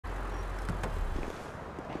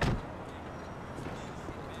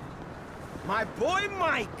My boy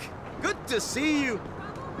Mike! Good to see you.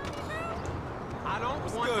 I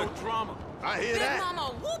don't want no drama. I hear Big that.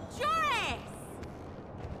 Mama whooped your ass!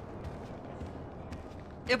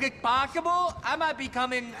 If it's possible, I might be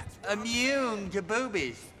becoming immune to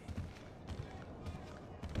boobies.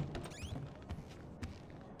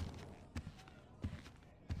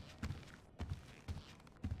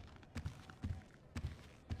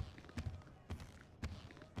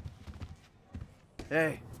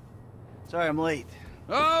 Hey, sorry I'm late.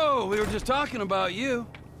 Oh, we were just talking about you.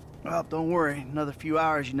 Well, don't worry. Another few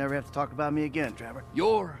hours, you never have to talk about me again, Trevor.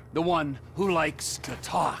 You're the one who likes to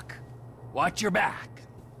talk. Watch your back,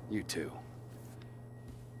 you two.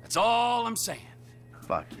 That's all I'm saying.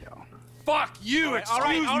 Fuck you. Fuck you,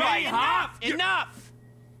 excuse me, huh? Enough!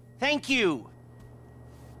 Thank you.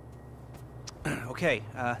 Okay,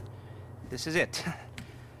 this is it.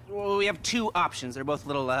 Well, we have two options. They're both a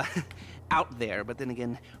little, out there, but then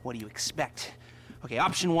again, what do you expect? Okay,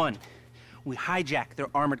 option one. We hijack their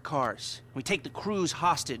armored cars. We take the crews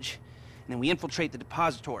hostage, and then we infiltrate the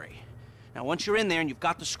depository. Now, once you're in there and you've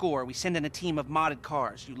got the score, we send in a team of modded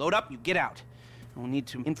cars. You load up, you get out. And we'll need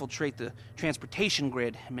to infiltrate the transportation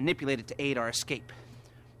grid and manipulate it to aid our escape.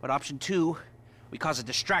 But option two, we cause a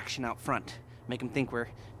distraction out front. Make them think we're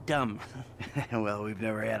dumb. Well, we've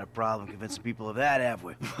never had a problem convincing people of that, have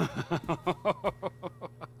we?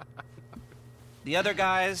 The other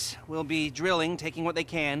guys will be drilling, taking what they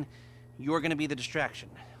can. You're gonna be the distraction.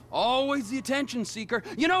 Always the attention seeker.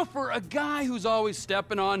 You know, for a guy who's always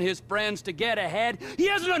stepping on his friends to get ahead, he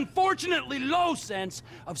has an unfortunately low sense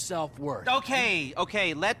of self-worth.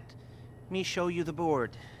 Okay, let me show you the board.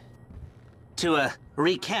 To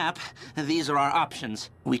recap, these are our options.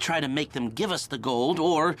 We try to make them give us the gold,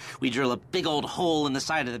 or we drill a big old hole in the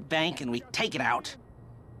side of the bank and we take it out.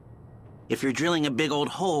 If you're drilling a big old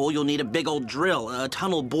hole, you'll need a big old drill, a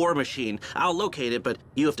tunnel bore machine. I'll locate it, but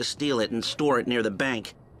you have to steal it and store it near the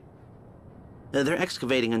bank. They're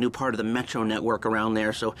excavating a new part of the metro network around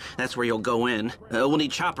there, so that's where you'll go in. We'll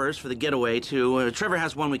need choppers for the getaway, too. Trevor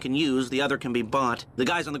has one we can use, the other can be bought. The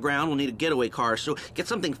guys on the ground will need a getaway car, so get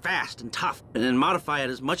something fast and tough, and then modify it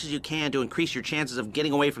as much as you can to increase your chances of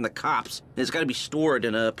getting away from the cops. It's got to be stored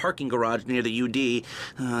in a parking garage near the UD.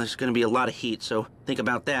 There's going to be a lot of heat, so think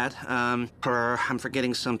about that. I'm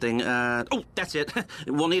forgetting something. Oh, that's it.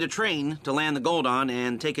 We'll need a train to land the gold on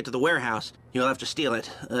and take it to the warehouse. You'll have to steal it.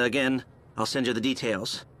 Again, I'll send you the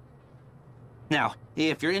details. Now,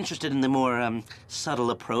 if you're interested in the more, subtle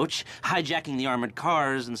approach, hijacking the armored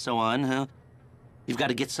cars and so on, you've got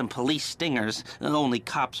to get some police stingers. Only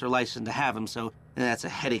cops are licensed to have them, so that's a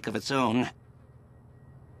headache of its own.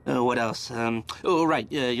 What else?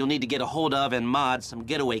 You'll need to get a hold of and mod some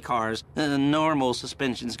getaway cars. Normal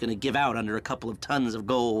suspension's gonna give out under a couple of tons of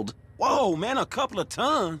gold. Whoa, man, a couple of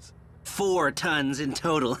tons? 4 tons in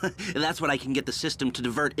total. That's what I can get the system to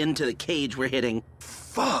divert into the cage we're hitting.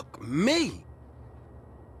 Fuck me.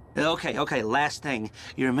 Okay, last thing.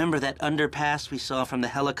 You remember that underpass we saw from the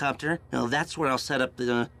helicopter? Well, that's where I'll set up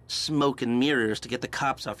the smoke and mirrors to get the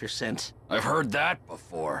cops off your scent. I've heard that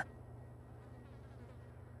before.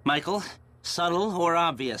 Michael, subtle or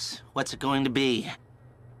obvious? What's it going to be?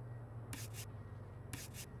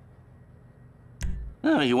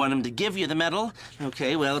 Oh, you want him to give you the medal?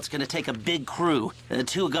 Okay, well, it's gonna take a big crew.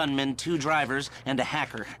 2 gunmen, 2 drivers, and a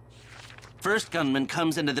hacker. First gunman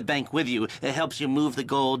comes into the bank with you. It helps you move the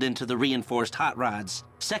gold into the reinforced hot rods.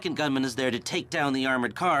 Second gunman is there to take down the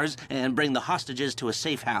armored cars and bring the hostages to a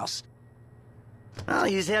safe house. Well,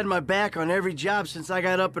 he's had my back on every job since I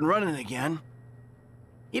got up and running again.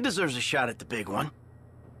 He deserves a shot at the big one.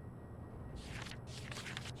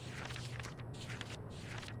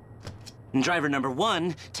 And driver number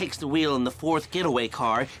 1 takes the wheel in the 4th getaway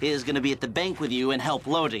car, is going to be at the bank with you and help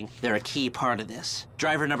loading. They're a key part of this.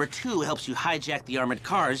 Driver number 2 helps you hijack the armored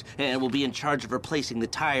cars and will be in charge of replacing the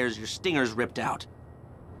tires your stingers ripped out.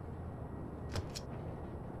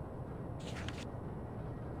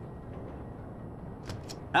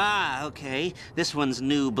 Ah, okay. This one's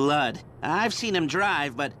new blood. I've seen him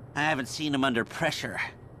drive, but I haven't seen him under pressure.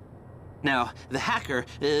 Now, the hacker,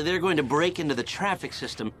 they're going to break into the traffic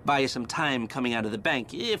system, buy you some time coming out of the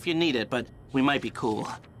bank, if you need it, but we might be cool.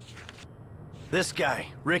 This guy,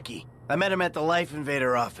 Ricky. I met him at the Life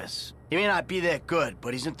Invader office. He may not be that good,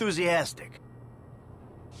 but he's enthusiastic.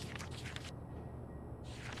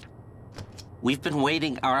 We've been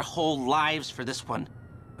waiting our whole lives for this one.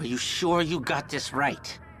 Are you sure you got this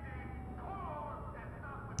right?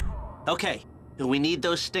 Okay, we need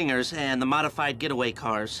those stingers and the modified getaway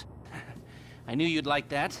cars. I knew you'd like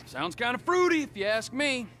that. Sounds kind of fruity, if you ask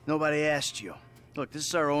me. Nobody asked you. Look, this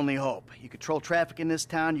is our only hope. You control traffic in this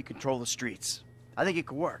town, you control the streets. I think it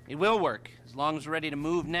could work. It will work, as long as we're ready to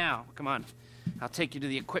move now. Come on, I'll take you to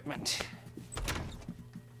the equipment.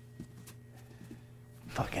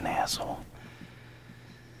 Fucking asshole.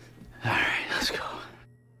 All right, let's go.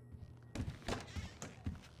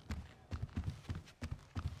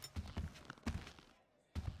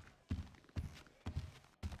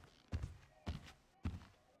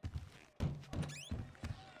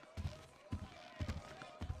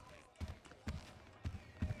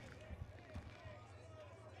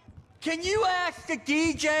 Can you ask the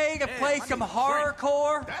DJ to play some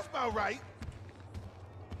horrorcore? That's about right.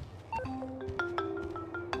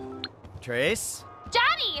 Trace?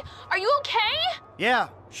 Daddy, are you okay? Yeah,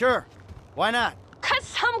 sure. Why not? 'Cause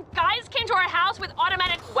some guys came to our house with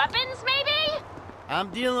automatic weapons, maybe? I'm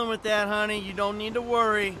dealing with that, honey. You don't need to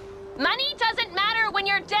worry. Money doesn't matter when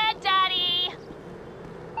you're dead, Daddy.